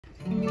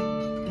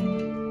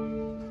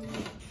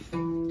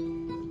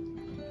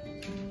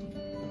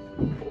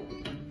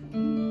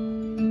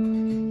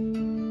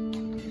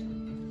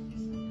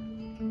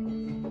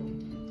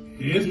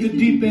If the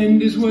deep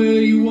end is where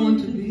you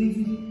want to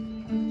be,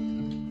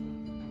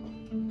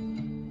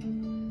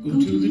 go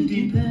to the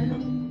deep end.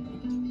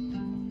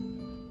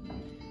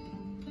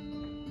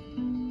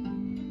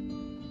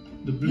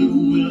 The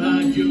blue will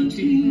hide your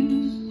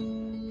tears,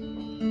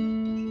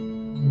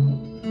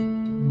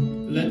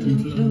 let them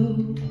flow.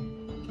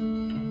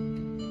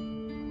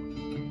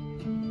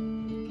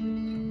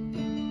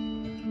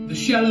 The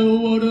shallow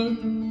water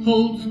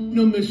holds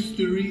no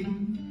mystery.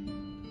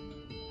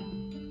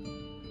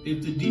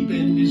 If the deep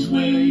end is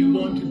where you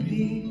want to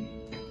be,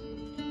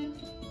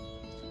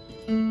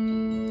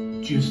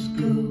 just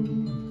go.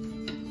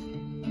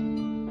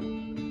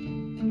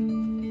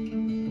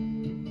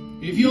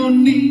 If your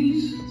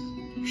knees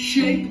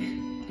shake,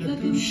 let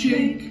them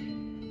shake.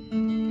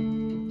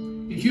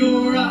 If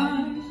your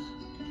eyes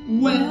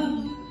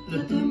well,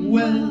 let them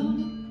well.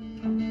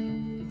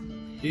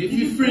 If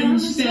your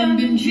friends stand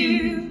and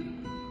jeer,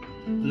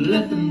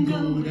 let them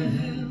go to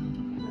hell.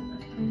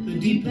 The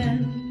deep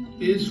end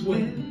is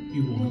where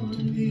you want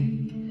to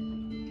be.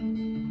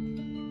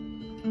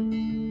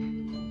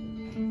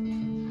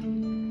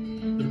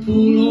 The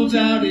pool holds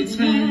out its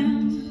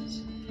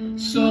hands,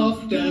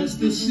 soft as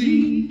the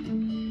sea.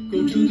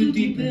 Go to the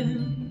deep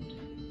end.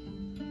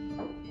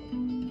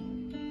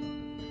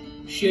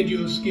 Shed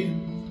your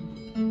skin.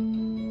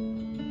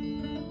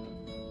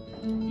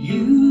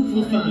 You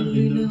will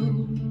finally know.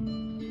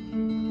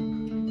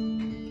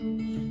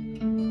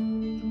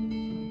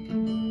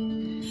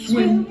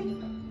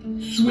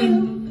 Swim,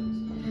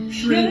 swim,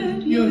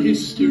 shred your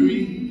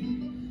history.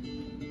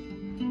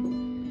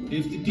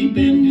 If the deep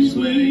end is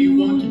where you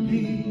want to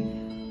be,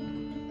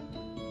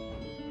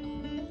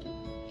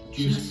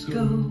 just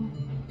go.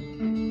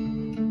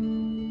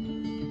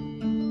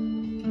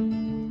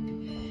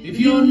 If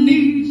your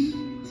knees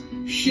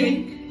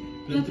shake,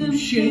 let them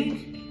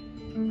shake.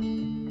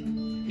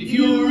 If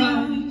your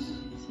eyes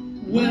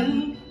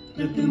well,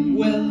 let them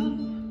well.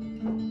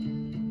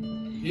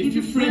 If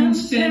your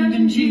friends stand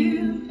and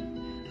jeer,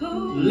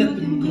 let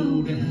them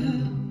go to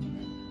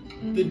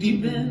hell. The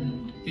deep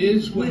end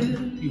is where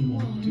you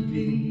want to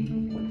be.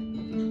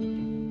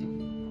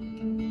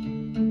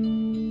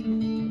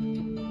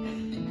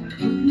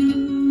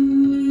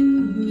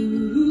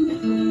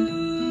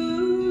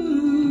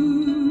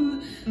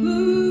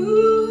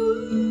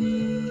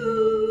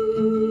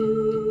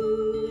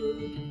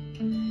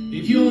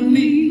 If your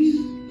knees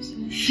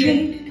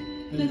shake,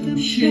 let them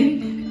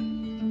shake.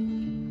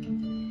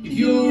 If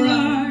your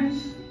eyes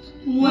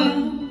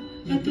well,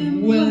 let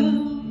them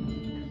well.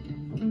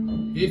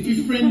 If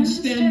your friends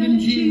stand and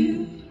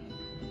jeer,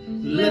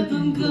 let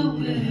them go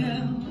to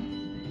hell.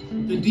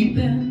 The deep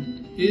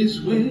end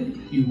is where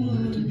you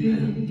want to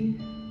be.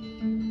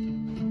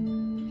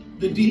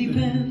 The deep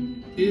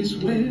end is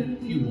where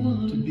you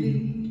want to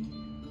be.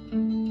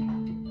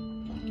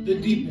 The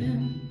deep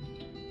end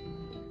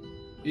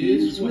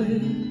is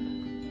where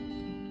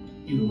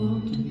you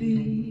want to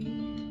be.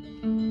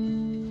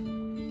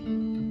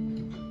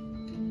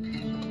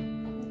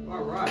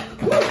 All right.